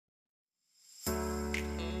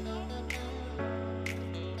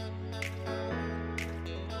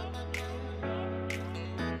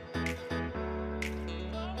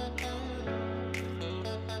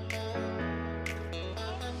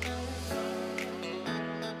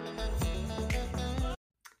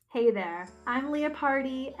Hey there, I'm Leah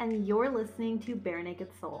Party, and you're listening to Bare Naked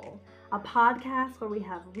Soul, a podcast where we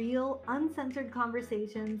have real, uncensored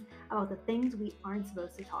conversations about the things we aren't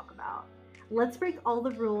supposed to talk about. Let's break all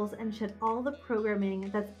the rules and shed all the programming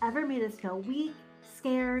that's ever made us feel weak,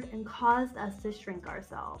 scared, and caused us to shrink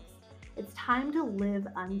ourselves. It's time to live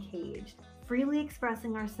uncaged, freely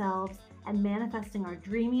expressing ourselves and manifesting our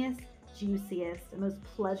dreamiest, juiciest, and most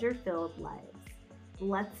pleasure filled lives.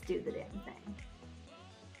 Let's do the damn thing.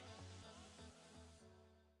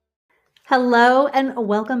 Hello and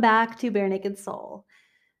welcome back to Bare Naked Soul.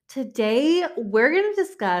 Today we're going to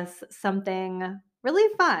discuss something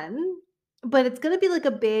really fun, but it's going to be like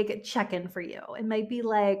a big check-in for you. It might be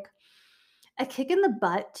like a kick in the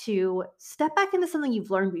butt to step back into something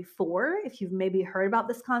you've learned before, if you've maybe heard about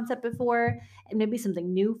this concept before, and maybe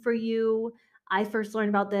something new for you. I first learned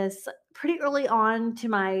about this pretty early on to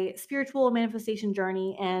my spiritual manifestation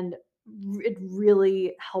journey, and it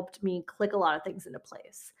really helped me click a lot of things into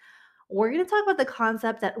place. We're going to talk about the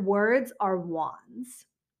concept that words are wands.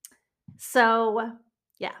 So,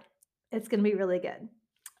 yeah, it's going to be really good.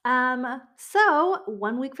 So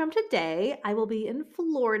 1 week from today, I will be in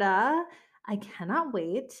Florida. I cannot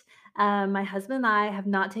wait. My husband and I have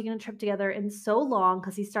not taken a trip together in so long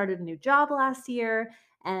because he started a new job last year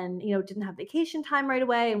and didn't have vacation time right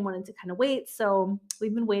away and wanted to kind of wait. So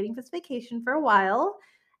we've been waiting for this vacation for a while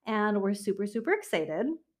and we're super, super excited.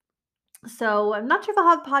 So I'm not sure if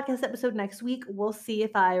I'll have a podcast episode next week. We'll see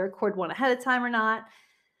if I record one ahead of time or not.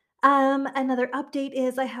 Another update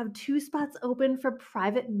is I have 2 spots open for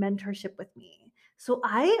private mentorship with me. So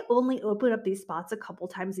I only open up these spots a couple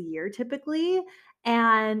times a year typically,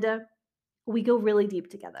 and we go really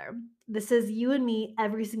deep together. This is you and me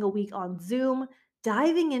every single week on Zoom,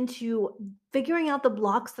 diving into figuring out the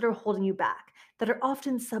blocks that are holding you back, that are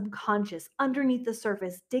often subconscious, underneath the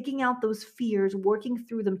surface, digging out those fears, working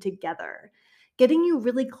through them together, getting you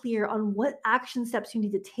really clear on what action steps you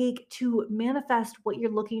need to take to manifest what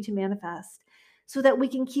you're looking to manifest so that we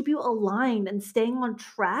can keep you aligned and staying on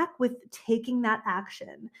track with taking that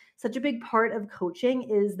action. Such a big part of coaching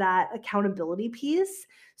is that accountability piece,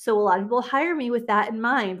 so a lot of people hire me with that in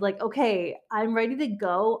mind. Like, okay, I'm ready to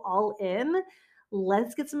go all in.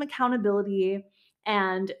 Let's get some accountability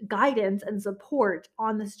and guidance and support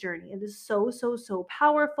on this journey. It is so, so, so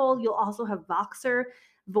powerful. You'll also have Voxer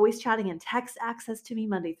voice chatting and text access to me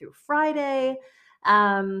Monday through Friday.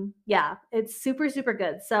 Yeah, it's super, super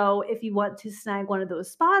good. So if you want to snag one of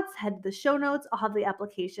those spots, head to the show notes. I'll have the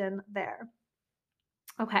application there.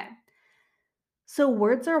 Okay. So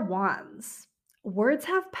words are wands. Words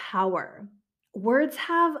have power. Words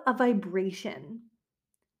have a vibration.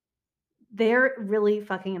 They're really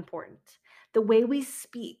fucking important. The way we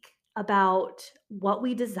speak about what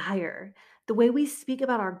we desire, the way we speak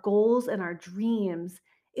about our goals and our dreams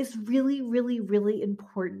is really, really, really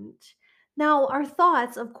important. Now, our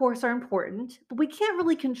thoughts, of course, are important, but we can't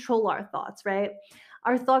really control our thoughts, right?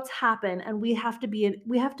 Our thoughts happen and we have to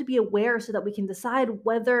be aware so that we can decide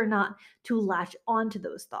whether or not to latch onto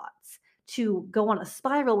those thoughts, to go on a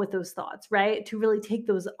spiral with those thoughts, right? To really take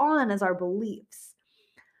those on as our beliefs.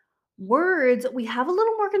 Words we have a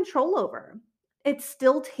little more control over. It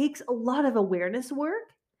still takes a lot of awareness work.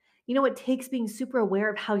 It takes being super aware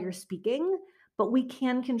of how you're speaking, but we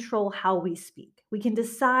can control how we speak. We can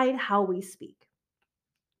decide how we speak.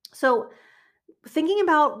 So, thinking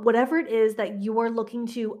about whatever it is that you are looking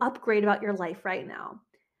to upgrade about your life right now,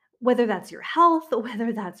 whether that's your health,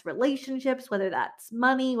 whether that's relationships, whether that's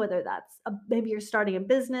money, whether that's maybe you're starting a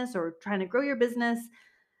business or trying to grow your business,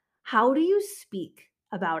 how do you speak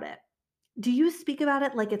about it? Do you speak about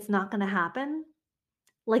it like it's not gonna happen?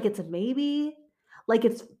 Like it's a maybe? Like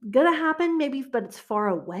it's gonna happen maybe, but it's far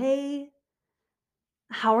away?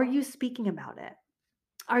 How are you speaking about it?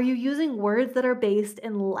 Are you using words that are based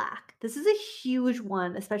in lack? This is a huge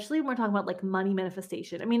one, especially when we're talking about like money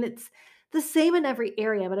manifestation. I mean, it's the same in every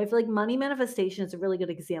area, but I feel like money manifestation is a really good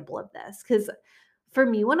example of this. Because for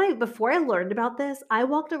me, before I learned about this, I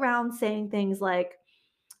walked around saying things like,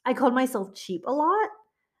 I called myself cheap a lot,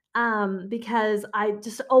 because I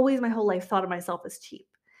just always my whole life thought of myself as cheap.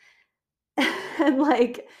 And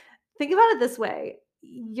like, think about it this way,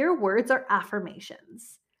 your words are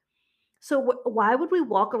affirmations. So why would we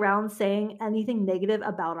walk around saying anything negative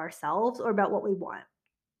about ourselves or about what we want?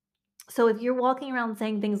 So if you're walking around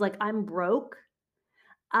saying things like I'm broke,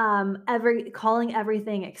 every calling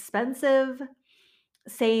everything expensive,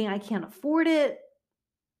 saying I can't afford it.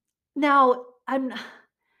 Now, I'm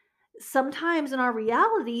sometimes in our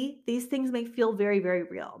reality, these things may feel very, very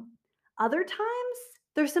real. Other times,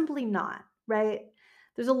 they're simply not, right?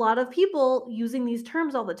 There's a lot of people using these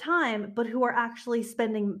terms all the time, but who are actually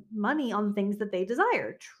spending money on things that they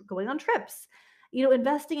desire, going on trips,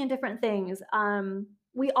 investing in different things.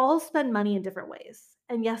 We all spend money in different ways.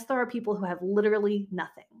 And yes, there are people who have literally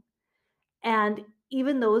nothing. And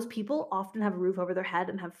even those people often have a roof over their head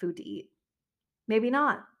and have food to eat. Maybe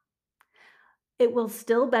not. It will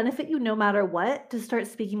still benefit you no matter what to start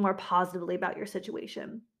speaking more positively about your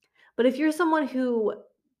situation. But if you're someone who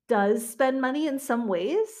does spend money in some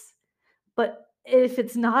ways, but if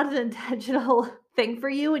it's not an intentional thing for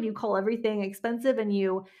you and you call everything expensive and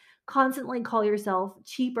you constantly call yourself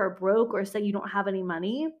cheap or broke or say you don't have any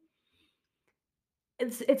money,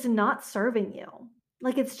 it's not serving you.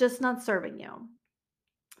 Like it's just not serving you.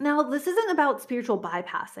 Now, this isn't about spiritual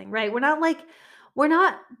bypassing, right? We're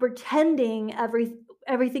not pretending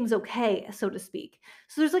everything's okay, so to speak.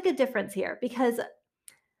 So there's like a difference here because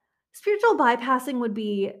spiritual bypassing would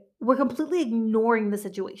be we're completely ignoring the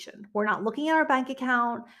situation. We're not looking at our bank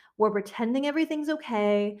account. We're pretending everything's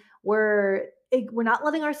okay. We're not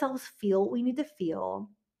letting ourselves feel what we need to feel.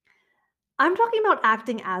 I'm talking about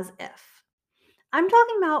acting as if. I'm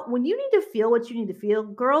talking about when you need to feel what you need to feel,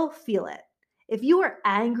 girl, feel it. If you are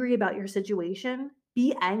angry about your situation,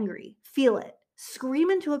 be angry, feel it. Scream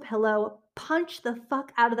into a pillow, punch the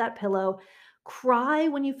fuck out of that pillow, cry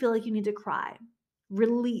when you feel like you need to cry.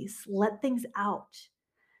 Release, let things out.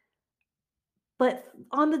 But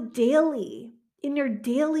on the daily, in your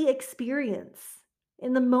daily experience,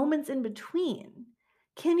 in the moments in between,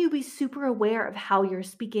 can you be super aware of how you're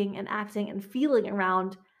speaking and acting and feeling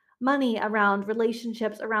around money, around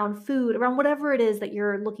relationships, around food, around whatever it is that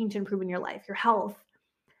you're looking to improve in your life, your health?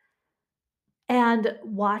 And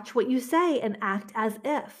watch what you say and act as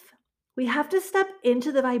if. We have to step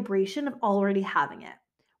into the vibration of already having it.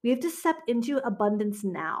 We have to step into abundance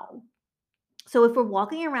now. So if we're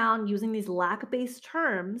walking around using these lack-based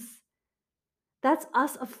terms, that's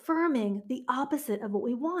us affirming the opposite of what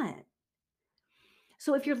we want.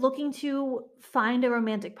 So if you're looking to find a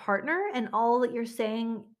romantic partner and all that you're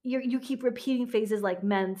saying, you keep repeating phrases like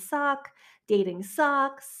men suck, dating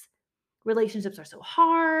sucks, relationships are so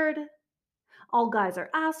hard, all guys are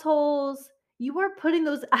assholes, you are putting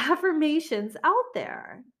those affirmations out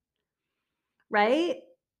there, right?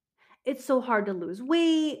 It's so hard to lose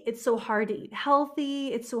weight. It's so hard to eat healthy.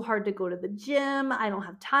 It's so hard to go to the gym. I don't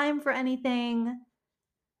have time for anything.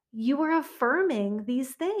 You are affirming these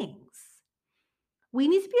things. We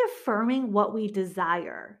need to be affirming what we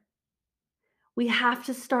desire. We have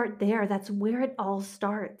to start there. That's where it all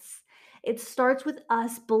starts. It starts with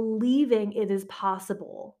us believing it is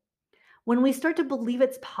possible. When we start to believe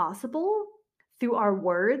it's possible through our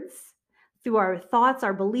words, through our thoughts,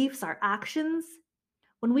 our beliefs, our actions,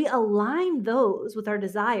 when we align those with our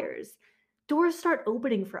desires, doors start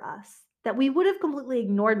opening for us that we would have completely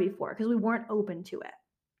ignored before because we weren't open to it.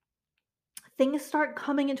 Things start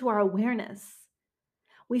coming into our awareness.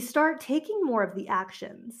 We start taking more of the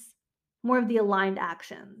actions, more of the aligned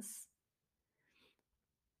actions.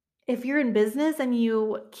 If you're in business and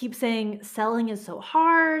you keep saying selling is so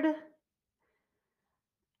hard,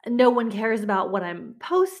 no one cares about what I'm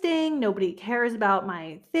posting, nobody cares about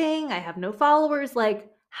my thing, I have no followers, like,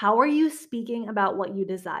 how are you speaking about what you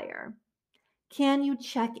desire? Can you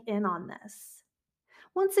check in on this?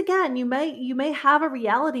 Once again, you may have a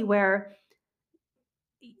reality where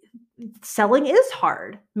selling is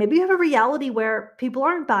hard. Maybe you have a reality where people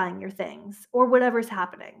aren't buying your things or whatever's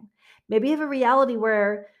happening. Maybe you have a reality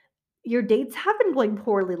where your dates have been going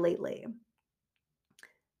poorly lately.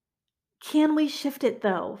 Can we shift it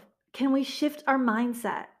though? Can we shift our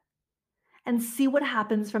mindset and see what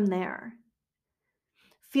happens from there?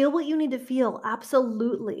 Feel what you need to feel,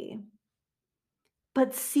 absolutely.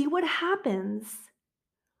 But see what happens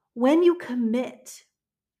when you commit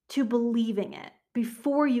to believing it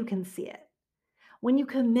before you can see it. When you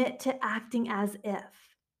commit to acting as if.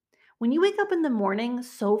 When you wake up in the morning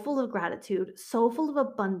so full of gratitude, so full of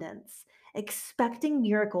abundance, expecting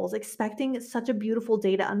miracles, expecting such a beautiful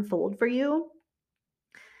day to unfold for you,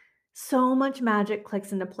 so much magic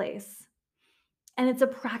clicks into place. And it's a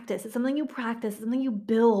practice. It's something you practice, it's something you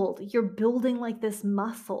build. You're building like this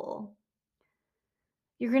muscle.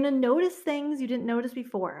 You're going to notice things you didn't notice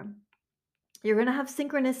before. You're going to have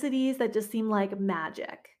synchronicities that just seem like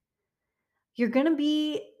magic. You're going to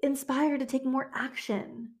be inspired to take more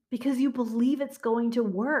action because you believe it's going to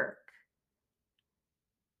work.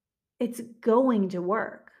 It's going to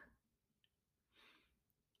work.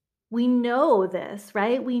 We know this,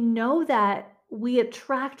 right? We know that we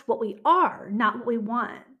attract what we are, not what we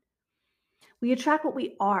want. We attract what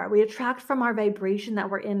we are. We attract from our vibration that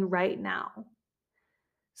we're in right now.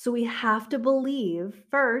 So we have to believe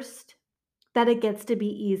first that it gets to be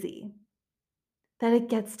easy, that it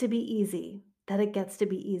gets to be easy, that it gets to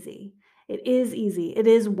be easy. It is easy. It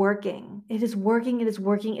is working. It is working. It is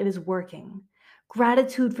working. It is working.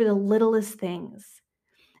 Gratitude for the littlest things.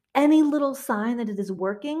 Any little sign that it is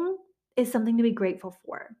working is something to be grateful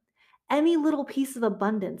for. Any little piece of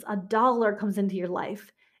abundance, a dollar comes into your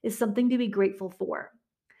life, is something to be grateful for.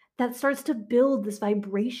 That starts to build this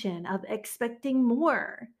vibration of expecting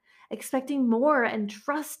more and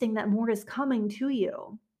trusting that more is coming to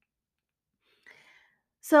you.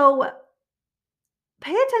 So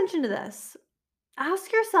pay attention to this.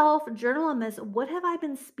 Ask yourself, journal on this. What have I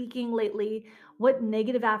been speaking lately? What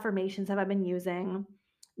negative affirmations have I been using?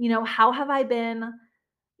 How have I been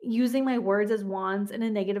using my words as wands in a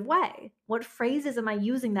negative way? What phrases am I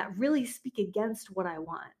using that really speak against what I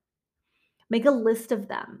want? Make a list of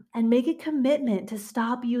them and make a commitment to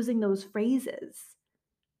stop using those phrases.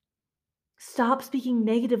 Stop speaking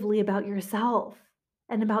negatively about yourself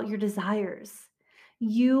and about your desires.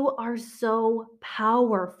 You are so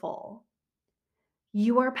powerful.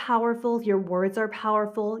 You are powerful. Your words are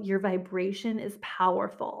powerful. Your vibration is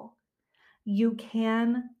powerful. You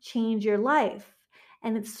can change your life.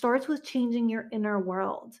 And it starts with changing your inner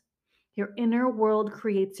world. Your inner world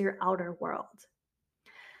creates your outer world.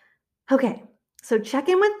 Okay, so check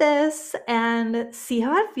in with this and see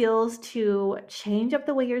how it feels to change up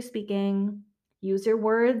the way you're speaking. Use your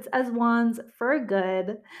words as wands for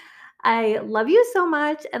good. I love you so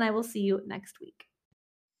much, and I will see you next week.